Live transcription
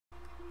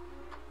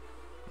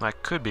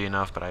That could be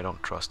enough, but I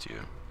don't trust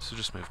you. So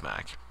just move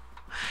back.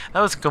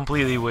 That was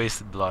completely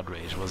wasted blood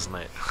rage, wasn't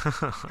it?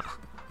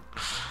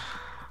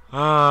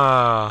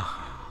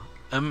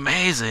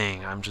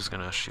 Amazing! I'm just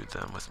gonna shoot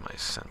them with my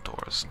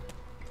centaurs.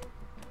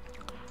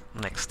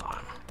 Next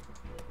time.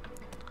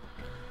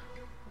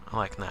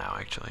 Like now,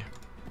 actually.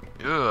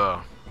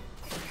 Ugh.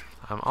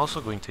 I'm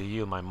also going to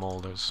heal my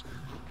molders.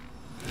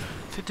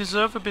 They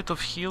deserve a bit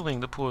of healing,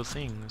 the poor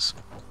things.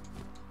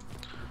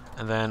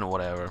 And then,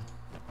 whatever.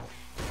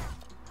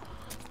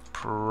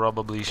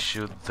 Probably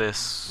shoot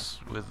this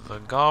with the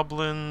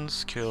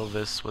goblins, kill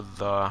this with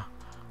the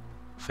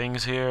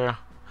things here,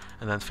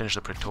 and then finish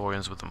the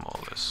Praetorians with the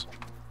molders.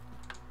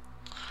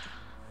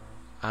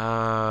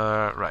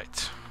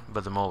 Right.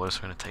 But the molders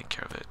are going to take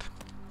care of it.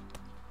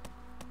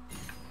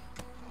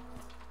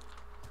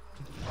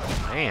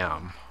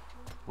 Damn.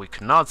 We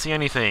could not see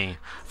anything.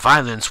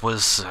 Violence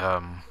was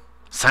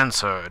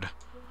censored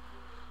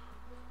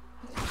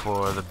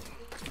for the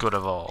good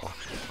of all,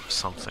 or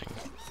something.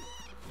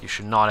 You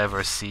should not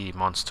ever see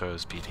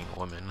monsters beating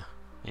women,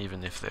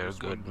 even if they're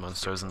good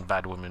monsters and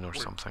bad women or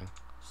something.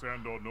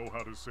 Sandor know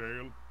how to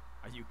sail?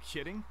 Are you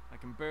kidding? I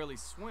can barely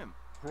swim.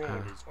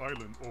 Crawl is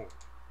island orc.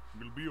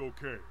 You'll be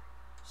okay.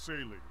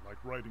 Sailing like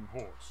riding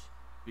horse.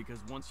 Because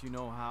once you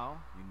know how,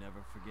 you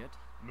never forget?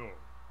 No,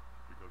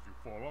 because you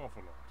fall off a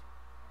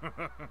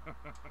lot.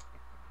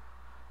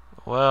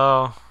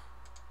 Well,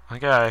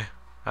 okay.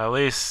 At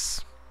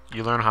least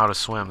you learn how to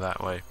swim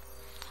that way.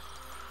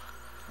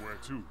 Where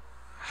to?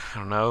 I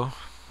don't know.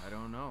 I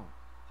don't know.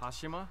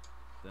 Hashima?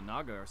 The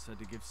Naga are said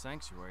to give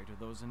sanctuary to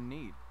those in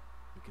need.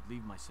 We could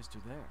leave my sister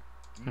there.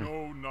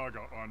 No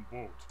Naga on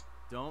boat.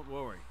 Don't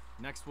worry.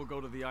 Next we'll go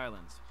to the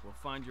islands. We'll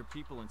find your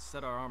people and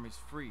set our armies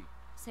free.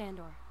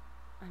 Sandor,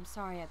 I'm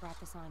sorry I brought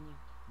this on you.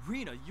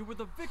 Rena, you were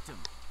the victim.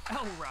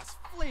 Elras,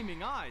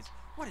 flaming eyes.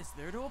 What is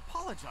there to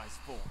apologize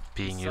for?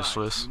 Being Besides,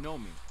 useless. You know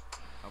me.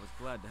 I was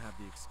glad to have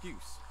the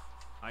excuse.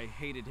 I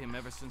hated him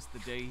ever since the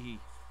day he...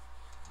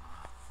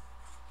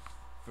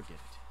 Forget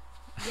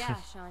it. Yeah,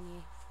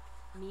 Shanye.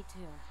 Me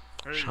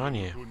too. Hey,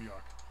 Shanye.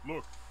 Bunyak.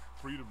 Look,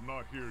 freedom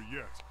not here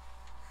yet.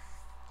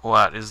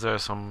 What? Is there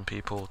some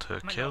people to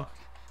My kill? lord,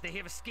 they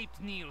have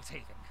escaped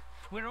Neilshaven.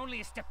 We're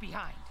only a step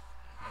behind.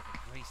 By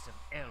the grace of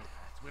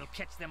Elrath, we'll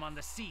catch them on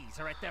the seas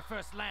or at their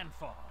first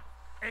landfall.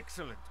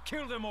 Excellent.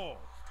 Kill them all.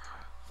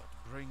 But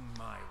bring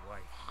my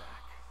wife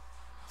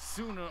back.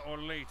 Sooner or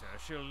later,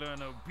 she'll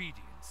learn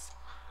obedience.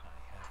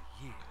 I have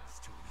years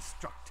to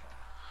instruct her.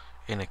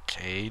 In a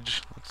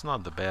cage? That's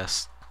not the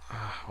best.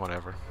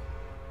 Whatever.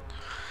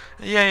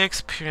 Yeah,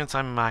 experience,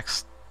 I'm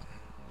maxed.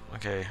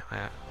 Okay,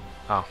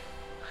 oh.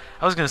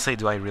 I was gonna say,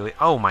 do I really?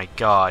 Oh my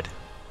god.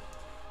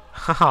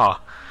 Haha.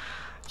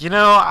 You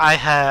know,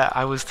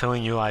 I was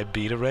telling you I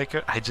beat a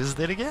record. I just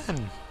did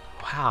again.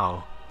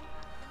 Wow.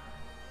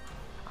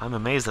 I'm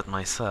amazed at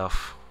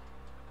myself.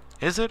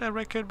 Is it a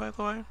record, by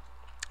the way?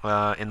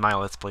 In my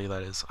Let's Play,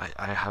 that is.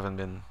 I haven't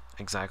been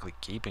exactly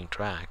keeping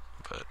track,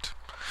 but...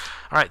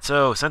 Alright,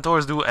 so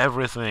centaurs do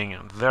everything,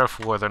 and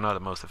therefore they're not the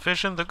most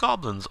efficient. The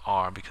goblins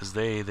are, because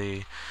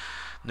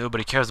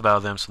nobody cares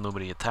about them, so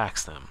nobody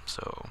attacks them.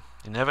 So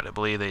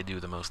inevitably they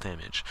do the most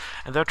damage.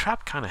 And their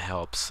trap kind of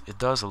helps. It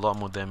does a lot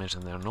more damage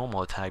than their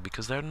normal attack,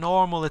 because their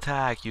normal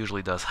attack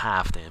usually does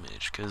half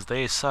damage, because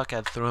they suck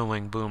at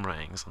throwing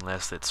boomerangs,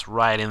 unless it's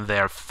right in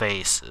their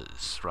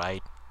faces,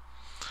 right?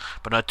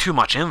 But not too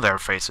much in their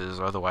faces,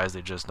 otherwise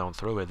they just don't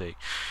throw it. They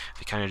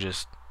kind of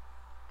just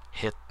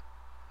hit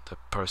the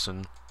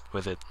person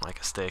with it like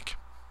a stick.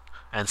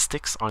 And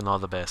sticks are not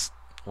the best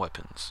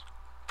weapons.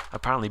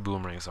 Apparently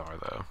boomerangs are,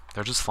 though.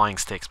 They're just flying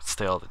sticks, but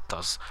still it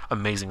does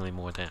amazingly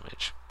more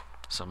damage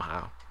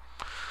somehow.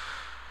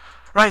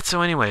 Right,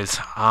 so anyways,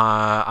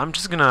 I'm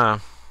just gonna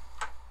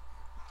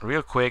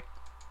real quick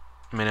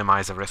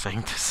minimize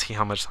everything to see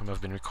how much time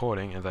I've been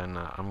recording, and then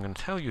I'm gonna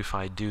tell you if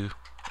I do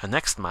a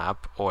next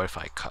map or if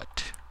I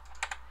cut.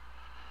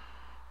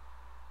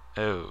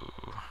 Oh.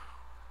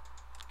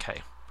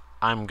 Okay.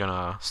 I'm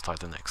gonna start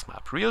the next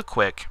map real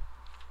quick.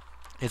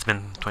 It's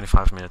been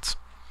 25 minutes.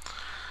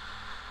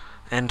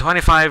 And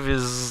 25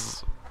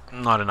 is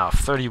not enough.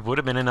 30 would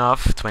have been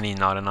enough. 20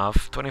 not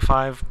enough.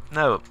 25,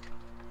 no.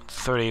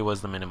 30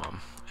 was the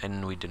minimum,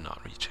 and we did not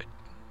reach it.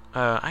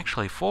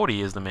 Actually,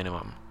 40 is the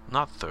minimum,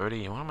 not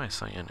 30. What am I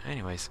saying?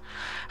 Anyways,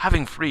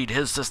 having freed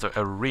his sister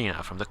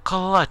Irina from the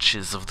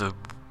clutches of the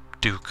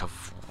Duke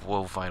of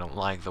Wolf, I don't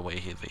like the way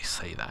they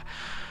say that.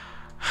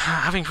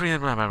 Having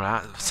freed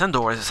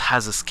Sandor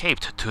has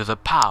escaped to the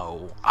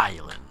Pau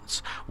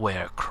Islands,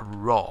 where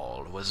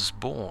Crawl was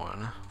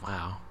born.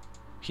 Wow.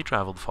 He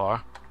traveled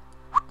far.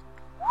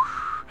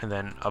 And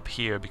then up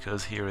here,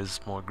 because here is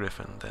more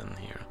griffin than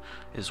here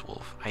is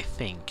wolf, I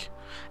think.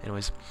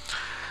 Anyways,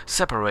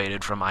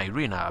 separated from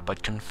Irina,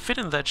 but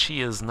confident that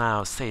she is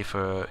now in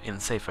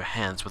safer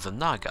hands with the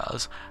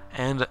Nagas,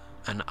 and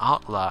an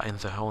outlaw in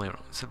the Holy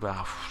Room.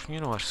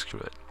 You know what, screw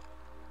it.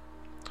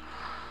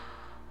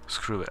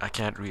 Screw it, I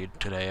can't read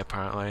today,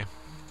 apparently.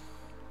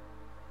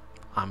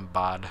 I'm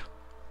bad.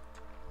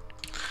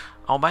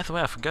 Oh, by the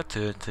way, I forgot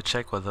to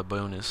check what the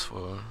bonus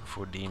for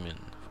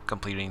demon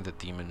completing the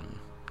demon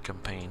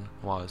campaign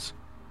was.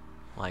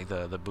 Like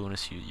the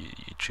bonus you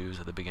choose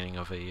at the beginning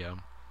of a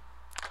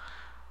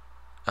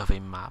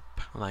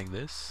map like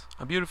this.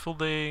 A beautiful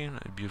day,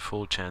 a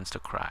beautiful chance to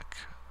crack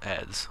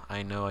heads.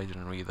 I know I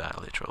didn't read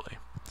that literally.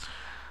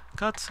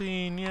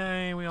 Cutscene,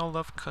 yay! We all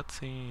love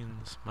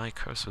cutscenes. My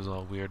cursor's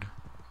all weird.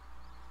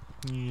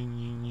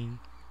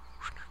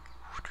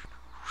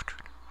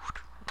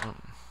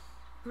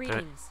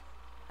 Greetings.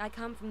 I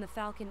come from the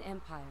Falcon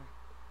Empire,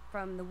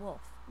 from the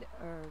Wolf,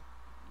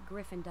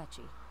 Griffin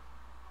Duchy.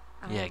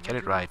 Yeah, I get it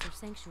hope you right. offer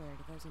sanctuary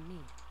to those in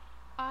need.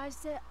 I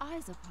set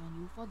eyes upon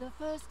you for the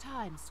first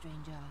time,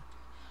 stranger.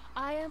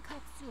 I am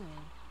Katsue,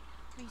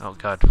 Oh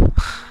priestess god. of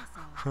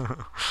Teresa,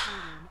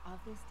 queen of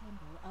this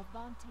temple of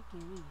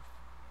Banteki Reef.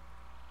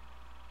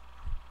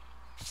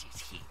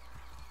 She's here.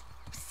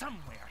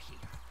 Somewhere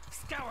here.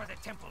 Scour the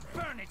temple,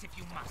 burn it if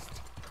you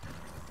must.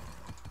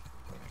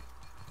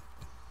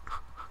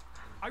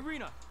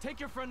 Irina, take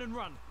your friend and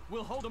run.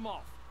 We'll hold him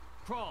off.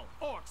 Crawl,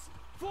 orcs,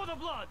 for the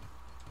blood!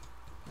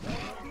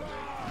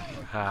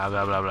 Blah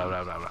blah blah blah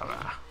blah blah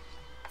blah.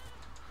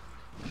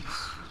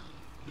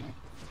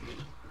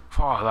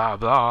 For the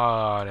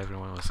blood,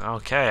 everyone was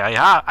okay.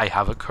 I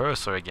have a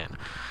cursor again.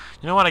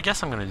 You know what? I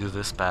guess I'm gonna do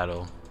this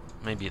battle.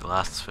 Maybe it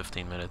lasts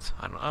 15 minutes.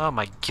 I don't. Oh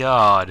my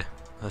god,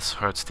 this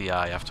hurts the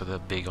eye after the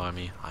big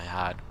army I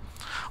had.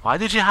 Why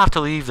did you have to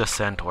leave the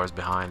centaurs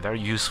behind? They're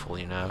useful,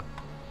 you know.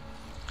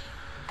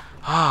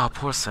 Ah,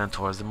 poor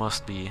centaurs. They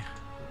must be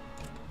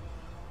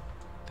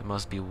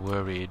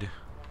worried.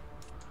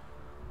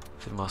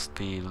 They must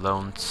be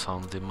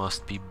lonesome. They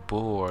must be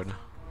bored.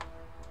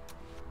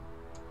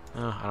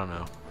 I don't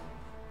know.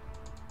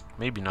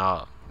 Maybe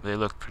not. They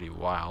look pretty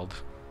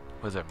wild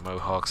with their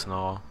mohawks and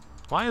all.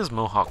 Why is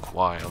mohawk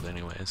wild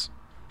anyways?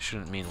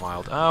 Shouldn't mean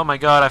wild. Oh my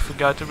god, I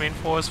forgot to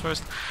reinforce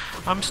first.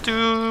 I'm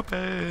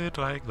stupid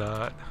like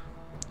that.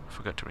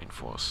 Forgot to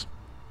reinforce.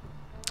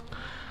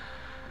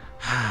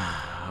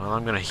 Well,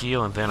 I'm gonna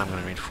heal and then I'm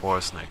gonna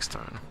reinforce next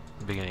turn.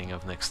 Beginning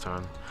of next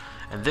turn.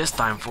 And this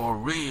time for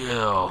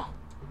real!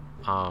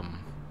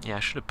 Yeah, I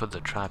should have put the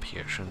trap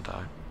here, shouldn't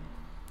I?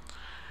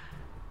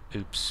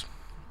 Oops.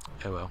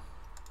 Oh well.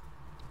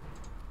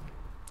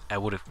 I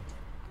would have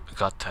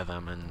got to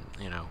them and,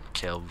 you know,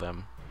 killed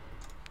them.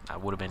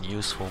 That would have been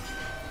useful.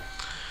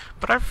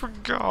 But I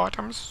forgot,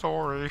 I'm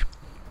sorry.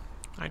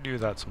 I do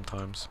that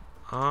sometimes.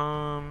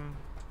 Yeah,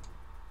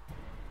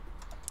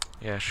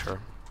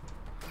 sure.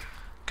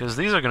 Because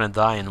these are gonna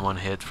die in one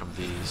hit from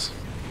these.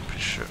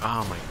 Pretty sure.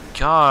 Oh my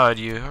god,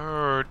 you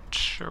hurt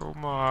so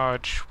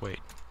much. Wait.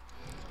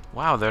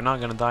 Wow, they're not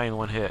gonna die in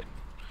one hit.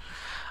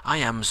 I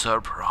am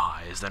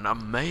surprised and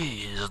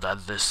amazed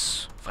at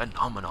this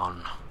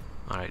phenomenon.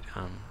 Alright,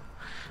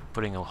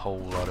 putting a whole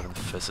lot of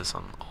emphasis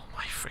on all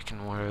my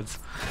freaking words.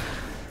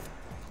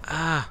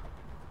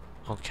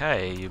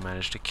 Okay, you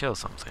managed to kill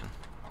something.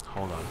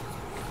 Hold on.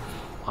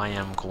 I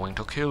am going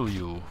to kill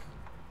you.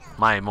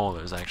 My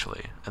molars,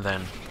 actually. And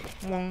then,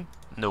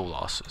 no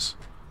losses.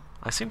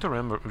 I seem to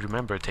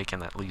remember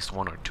taking at least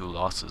 1 or 2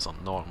 losses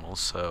on normal,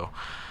 so...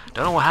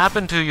 Don't know what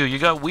happened to you, you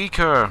got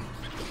weaker!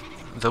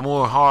 The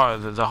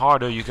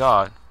harder you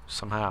got,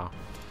 somehow.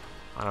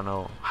 I don't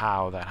know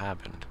how that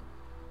happened.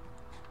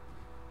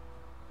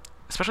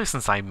 Especially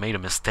since I made a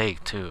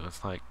mistake, too.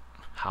 It's like,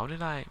 how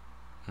did I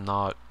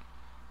not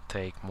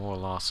take more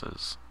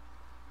losses?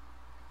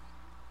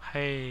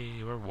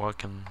 Hey, we're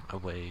walking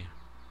away.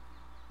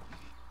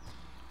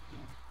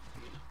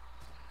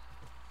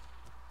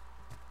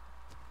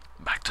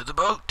 Back to the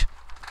boat!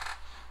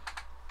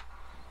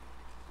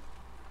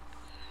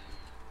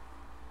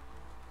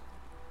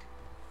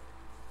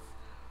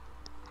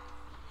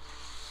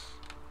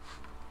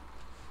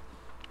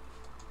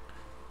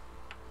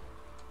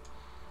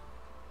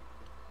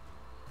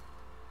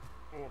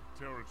 Orc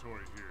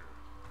territory here.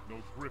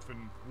 No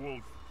griffin,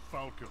 wolf,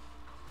 falcon.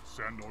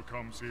 Sandor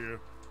comes here,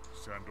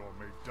 Sandor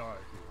may die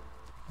here.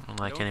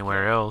 Unlike Don't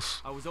anywhere care.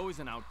 else. I was always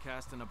an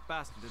outcast and a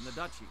bastard in the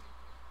duchy.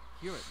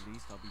 Here at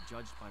least I'll be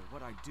judged by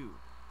what I do,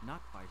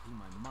 not by who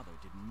my mother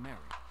didn't marry.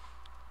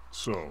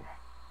 So,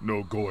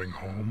 no going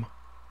home?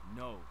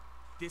 No,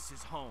 this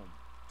is home.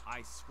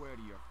 I swear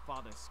to your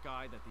father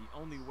Sky that the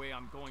only way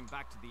I'm going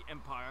back to the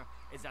Empire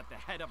is at the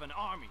head of an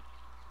army.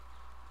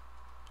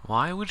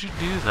 Why would you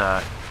do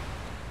that?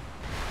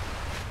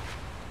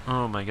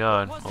 Oh my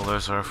god,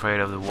 others are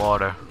afraid of the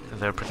water.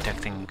 They're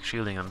protecting,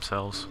 shielding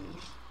themselves.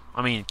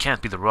 I mean, it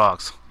can't be the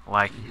rocks.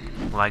 Like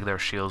their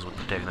shields would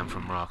protect them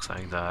from rocks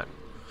like that.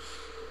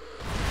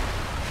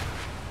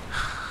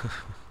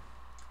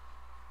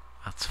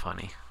 That's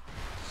funny.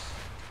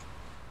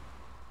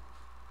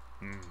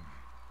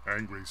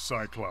 Angry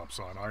Cyclops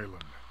on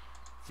island.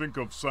 Think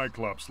of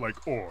Cyclops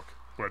like Orc,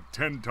 but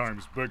 10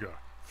 times bigger,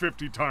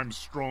 50 times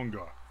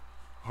stronger,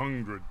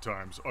 100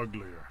 times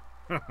uglier.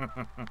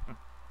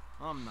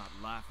 I'm not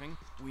laughing.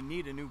 We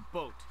need a new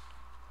boat.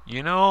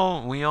 You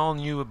know, we all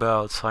knew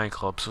about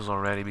Cyclopses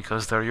already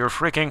because they're your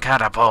freaking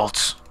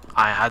catapults.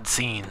 I had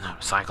seen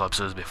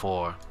Cyclopses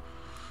before.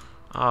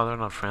 Oh, they're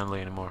not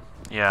friendly anymore.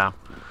 Yeah.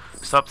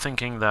 Stop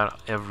thinking that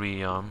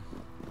every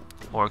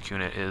orc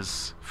unit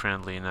is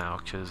friendly now,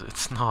 because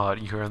it's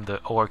not. You're on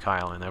the orc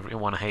island.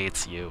 Everyone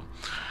hates you.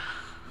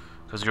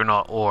 Because you're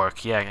not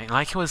orc. Yeah,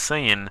 like I was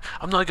saying,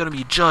 I'm not going to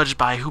be judged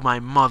by who my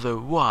mother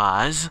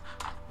was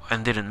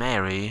and didn't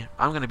marry.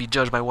 I'm going to be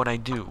judged by what I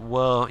do.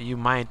 Well, you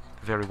might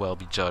very well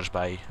be judged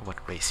by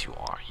what race you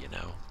are, you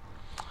know.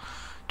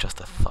 Just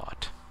a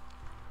thought.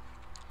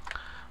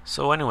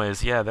 So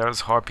anyways, yeah,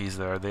 there's harpies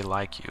there. They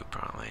like you,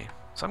 apparently.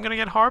 So I'm gonna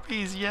get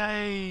harpies,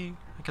 yay!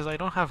 Because I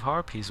don't have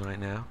harpies right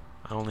now.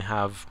 I only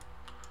have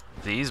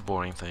these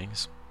boring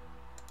things.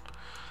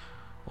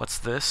 What's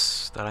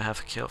this that I have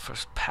to kill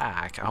first?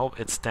 Pack. I hope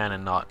it's 10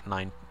 and not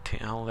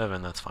 19,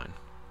 11. That's fine.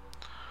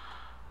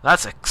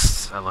 That's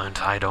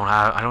excellent. I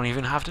don't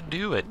even have to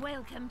do it.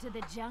 Welcome to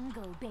the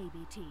jungle,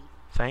 baby teeth.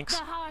 Thanks.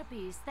 The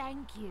harpies,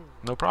 thank you.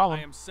 No I problem.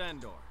 am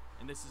Sandor,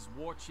 and this is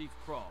War Chief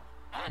Crawl.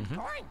 And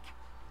drink.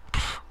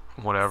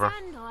 Whatever.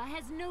 Sandor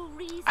has no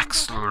reason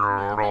Excellent to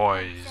help me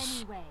boys.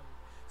 anyway,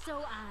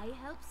 so I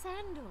help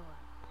Sandor.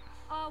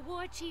 Our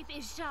war chief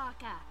is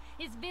Shaka.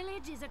 His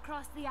village is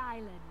across the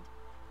island.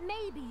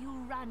 Maybe you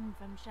run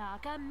from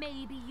Shaka,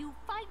 maybe you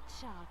fight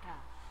Shaka,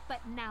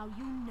 but now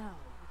you know.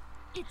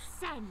 It's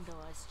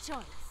Sandor's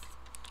choice.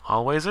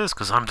 Always is,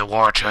 because I'm the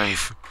war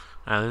chief.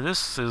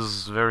 This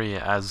is very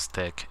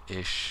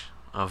Aztec-ish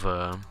of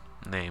a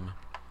name.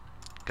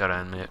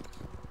 Gotta admit.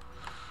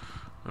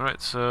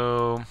 Alright,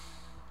 so...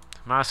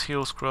 Mass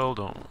heal scroll,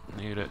 don't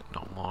need it,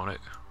 don't want it.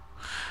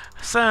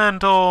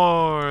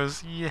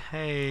 Centaurs!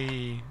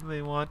 Yay!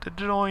 They want to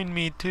join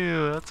me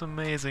too, that's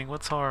amazing.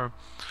 What's our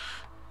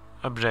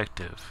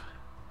objective?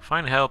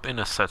 Find help in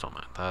a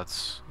settlement,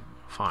 that's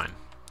fine.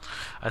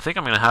 I think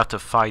I'm gonna have to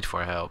fight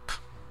for help.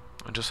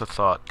 Just a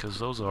thought, because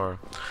those...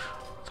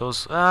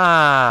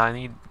 I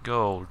need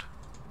gold.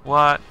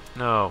 What?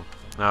 No.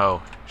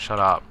 No. Shut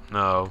up.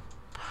 No.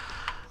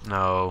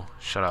 No.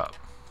 Shut up.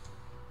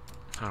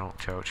 I don't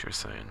care what you're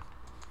saying.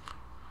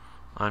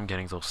 I'm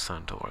getting those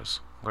centaurs.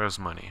 Where's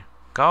money?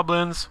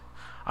 Goblins?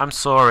 I'm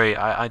sorry,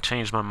 I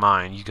changed my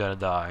mind. You gotta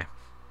die.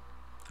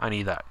 I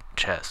need that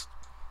chest.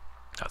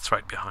 That's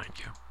right behind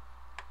you.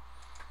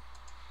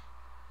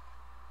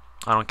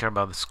 I don't care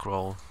about the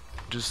scroll.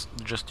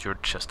 Just your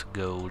chest of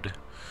gold.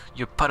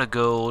 Your pot of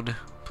gold,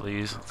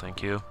 please.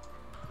 Thank you.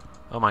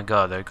 Oh my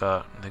god, they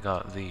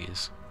got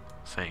these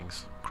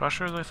things.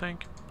 Crushers, I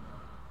think?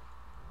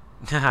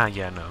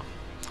 Yeah, no.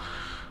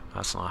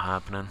 That's not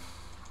happening.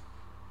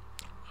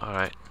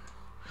 Alright.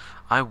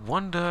 I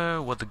wonder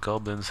what the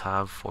goblins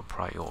have for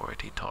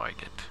priority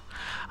target.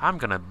 I'm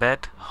gonna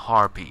bet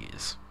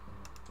harpies.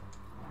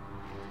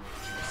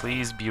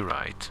 Please be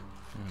right.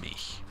 Me.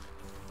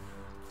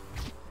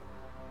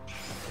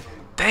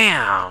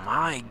 Damn!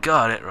 I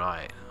got it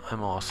right.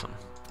 I'm awesome.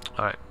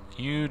 Alright,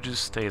 you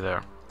just stay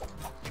there.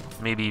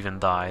 Maybe even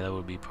die, that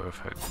would be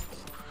perfect.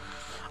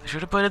 I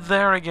should have put it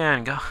there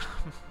again. God.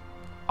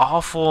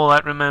 Awful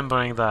at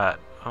remembering that.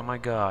 Oh my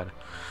god.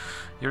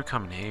 You're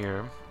coming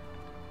here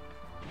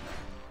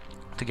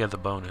to get the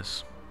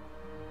bonus.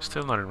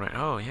 Still not in range.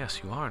 Oh,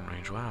 yes, you are in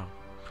range. Wow.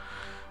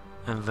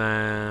 And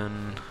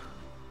then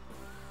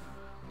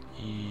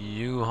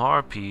you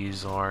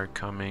harpies are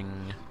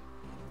coming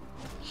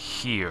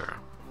here.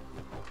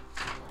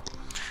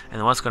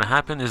 And what's gonna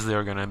happen is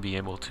they're gonna be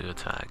able to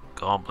attack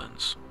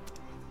goblins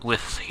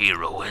with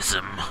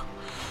heroism.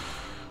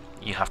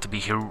 You have to be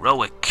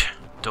heroic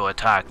to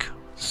attack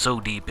so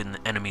deep in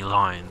the enemy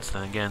lines.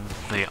 Then again,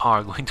 they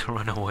are going to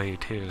run away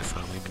too,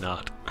 so maybe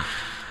not.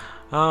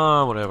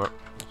 Whatever.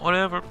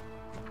 Whatever.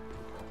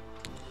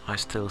 I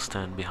still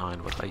stand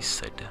behind what I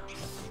said.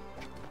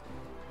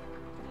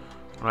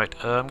 Right,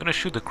 I'm gonna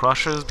shoot the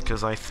crushers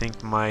because I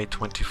think my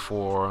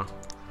 24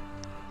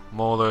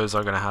 Maulers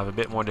are gonna have a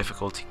bit more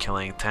difficulty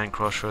killing 10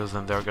 crushers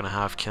than they're gonna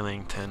have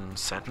killing 10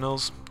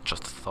 sentinels.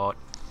 Just a thought.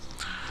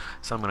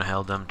 So I'm gonna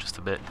hold them just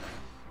a bit.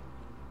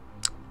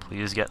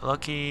 Please get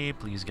lucky,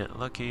 please get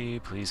lucky,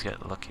 please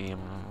get lucky.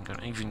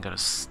 I'm even gonna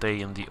stay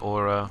in the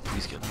aura.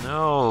 Please get...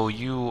 No,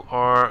 you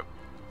are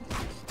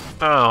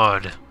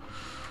bad.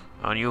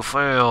 And you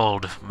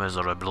failed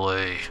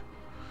miserably.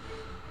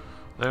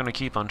 They're gonna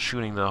keep on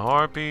shooting the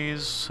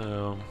harpies,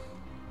 so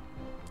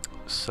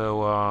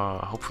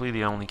hopefully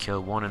they only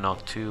kill one and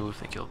not two. If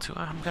they kill two,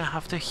 I'm gonna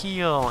have to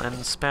heal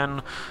and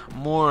spend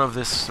more of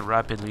this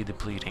rapidly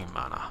depleting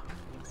mana.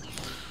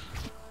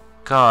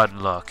 God,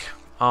 luck.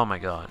 Oh my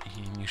god,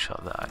 you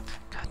shot that.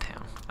 God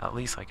damn. At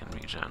least I can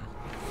regen.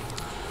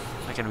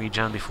 I can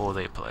regen before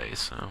they play,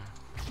 so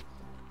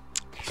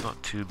it's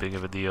not too big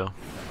of a deal.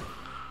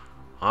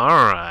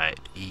 Alright,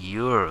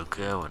 you're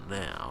going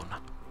down.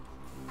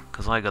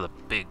 Because I got a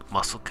big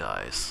muscle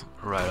guys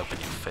right up in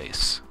your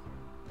face.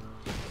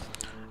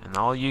 And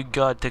all you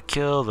got to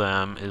kill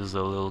them is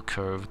a little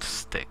curved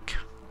stick.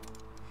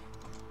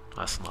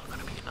 That's not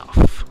gonna be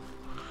enough.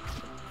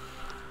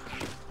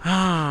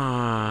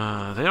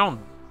 They don't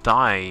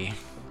die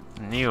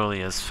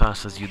nearly as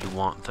fast as you'd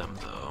want them,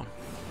 though.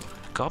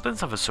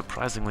 Goblins have a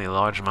surprisingly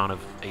large amount of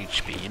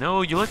HP. You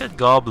know, you look at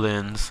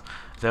goblins,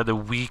 They're the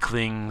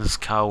weaklings,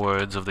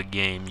 cowards of the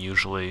game,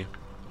 usually,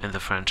 in the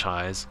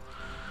franchise.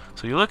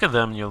 So you look at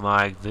them and you're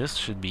like, this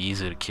should be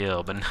easy to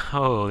kill, but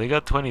no, they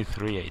got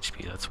 23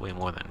 HP. That's way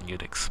more than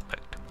you'd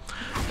expect.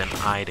 Than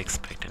I'd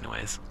expect,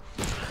 anyways.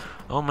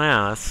 Oh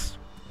man, that's...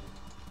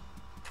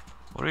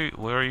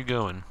 Where are you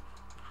going?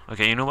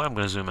 Okay, you know what? I'm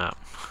gonna zoom out.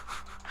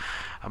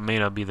 It may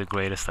not be the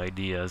greatest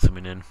idea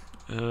zooming in.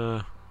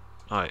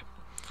 Alright.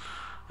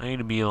 I need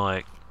to be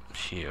like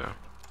here.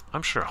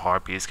 I'm sure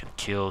harpies can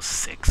kill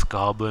 6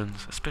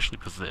 goblins, especially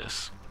with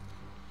this.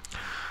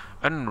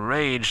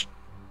 Enraged.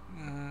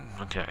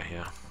 Okay,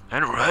 yeah.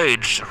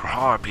 Enraged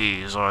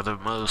harpies are the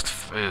most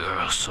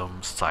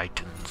fearsome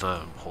sight in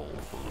the whole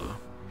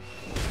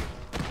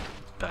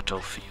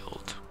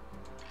battlefield.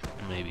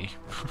 Maybe.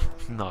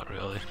 Not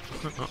really.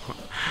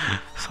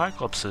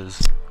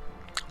 Cyclopses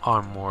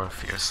are more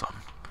fearsome.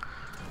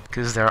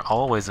 Because they're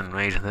always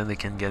enraged, and then they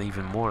can get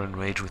even more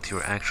enraged with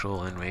your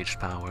actual enraged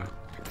power.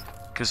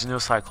 Because you know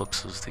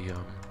Cyclopses,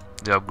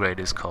 the upgrade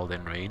is called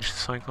Enraged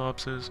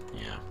Cyclopses?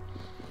 Yeah.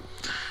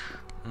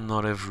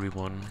 Not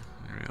everyone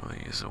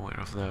really is aware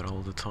of that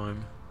all the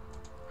time.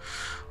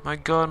 My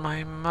god,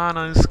 my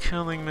mana is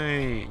killing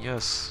me!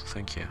 Yes,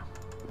 thank you.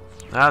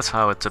 That's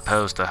how it's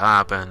supposed to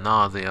happen,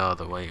 not the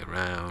other way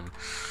around.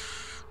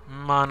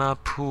 Mana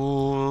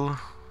pool.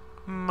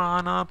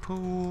 Mana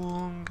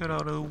pool. Get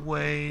out of the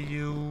way,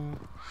 you.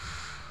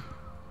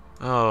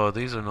 Oh,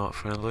 these are not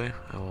friendly.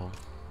 Oh well.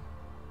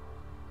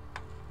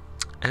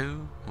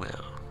 Oh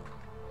well.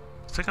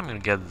 I think I'm gonna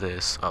get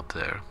this up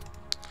there.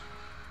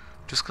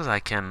 Just because I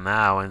can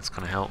now, and it's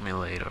gonna help me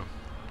later.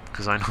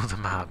 Because I know the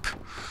map.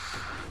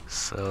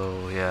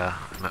 So yeah,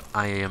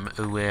 I am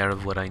aware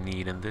of what I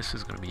need, and this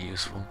is gonna be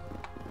useful.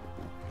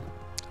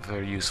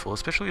 Very useful,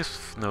 especially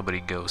if nobody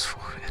goes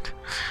for it.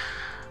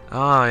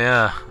 Oh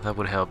yeah, that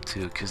would help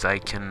too, because I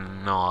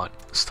cannot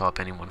stop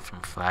anyone from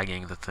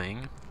flagging the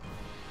thing.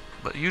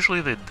 But usually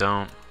they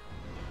don't.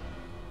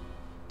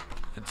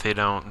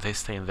 They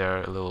stay in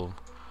their little...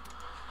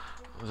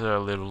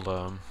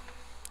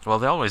 well,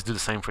 they always do the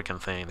same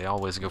freaking thing. They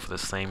always go for the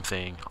same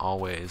thing,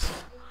 always.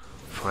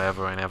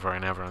 Forever and ever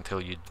and ever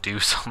until you do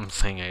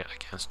something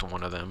against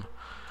one of them.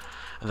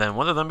 And then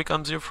one of them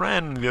becomes your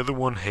friend, and the other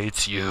one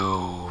hates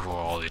you for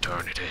all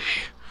eternity.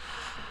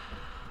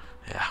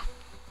 Yeah.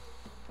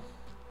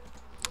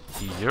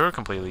 You're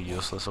completely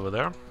useless over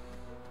there.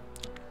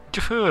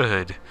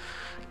 Good!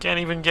 Can't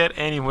even get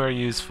anywhere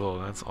useful.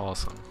 That's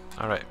awesome.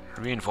 Alright,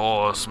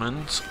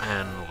 reinforcements,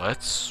 and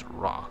let's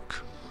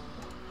rock.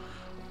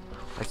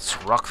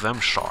 Let's rock them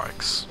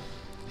sharks.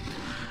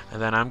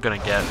 And then I'm gonna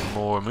get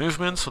more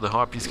movement, so the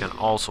harpies can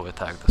also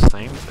attack the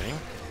same thing.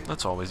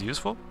 That's always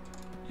useful.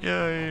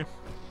 Yay!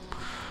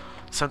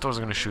 Centaurs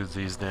are gonna shoot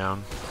these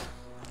down.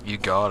 You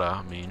gotta,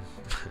 I mean.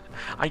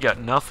 I got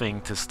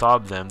nothing to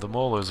stop them. The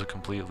molars are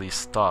completely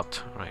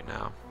stopped right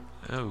now.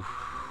 Oh,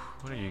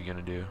 what are you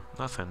gonna do?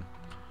 Nothing.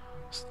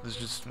 There's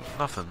just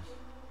nothing.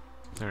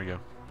 There we go.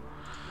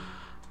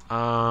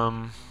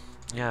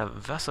 Yeah,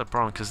 that's a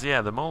problem, because,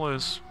 yeah, the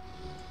molars...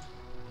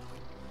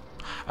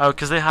 Oh,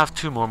 because they have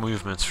 2 more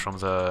movements from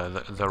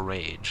the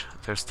rage.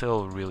 They're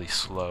still really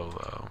slow,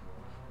 though.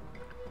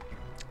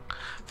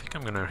 I think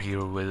I'm gonna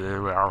hero with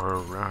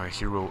our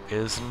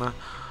heroism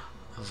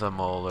the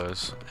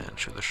molars and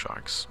shoot the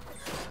sharks.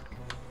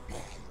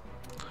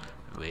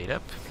 Wait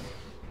up.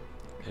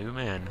 Oh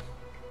man.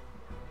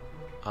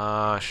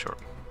 Sure.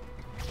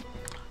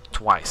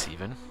 Twice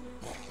even.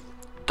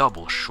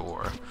 Double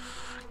sure.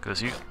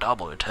 Because you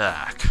double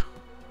attack.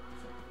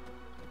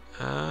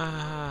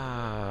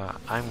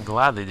 I'm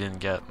glad they didn't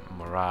get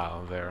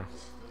morale there.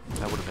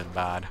 That would have been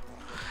bad.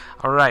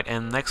 Alright,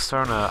 and next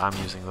turn I'm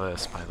using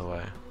this, by the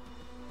way.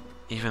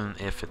 Even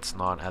if it's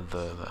not at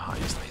the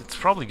highest. It's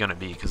probably gonna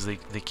be, because they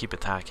keep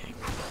attacking.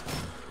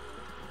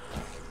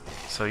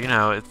 So, you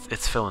know,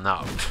 it's filling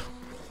out.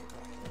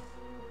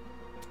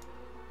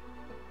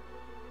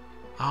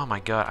 Oh my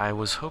god, I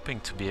was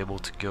hoping to be able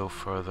to go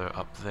further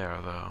up there,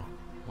 though,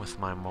 with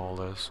my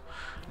molars.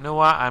 You know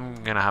what?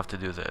 I'm gonna have to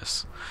do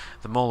this.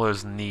 The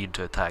molars need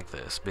to attack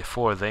this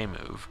before they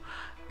move.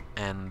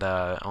 And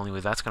only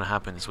way that's gonna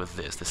happen is with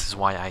this. This is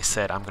why I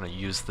said I'm gonna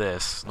use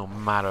this no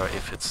matter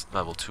if it's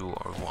level 2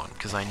 or 1,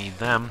 because I need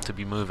them to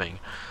be moving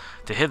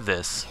to hit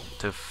this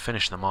to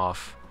finish them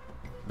off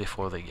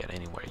before they get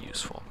anywhere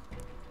useful.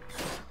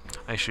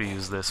 I should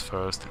use this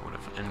first. It would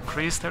have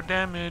increased their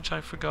damage.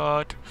 I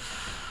forgot.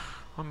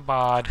 I'm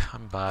bad,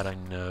 I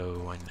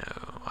know.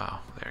 Wow,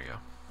 there you go.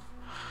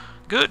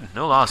 Good,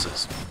 no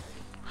losses.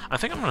 I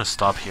think I'm gonna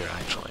stop here,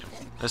 actually.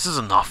 This is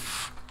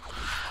enough.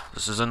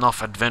 This is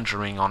enough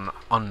adventuring on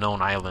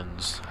unknown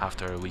islands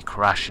after we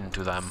crash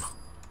into them.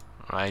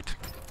 Right?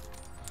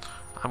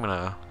 I'm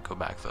gonna go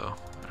back, though.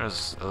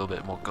 There's a little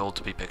bit more gold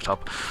to be picked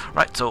up.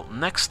 Right, so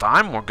next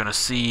time we're gonna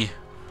see...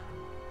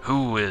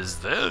 Who is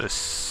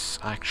this?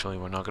 Actually,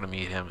 we're not gonna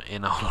meet him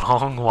in a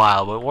long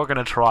while, but we're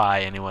gonna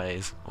try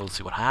anyways. We'll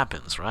see what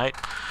happens, right?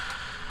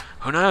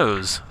 Who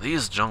knows?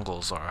 These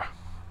jungles are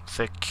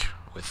thick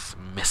with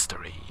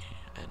mystery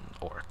and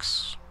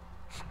orcs.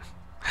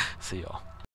 See y'all.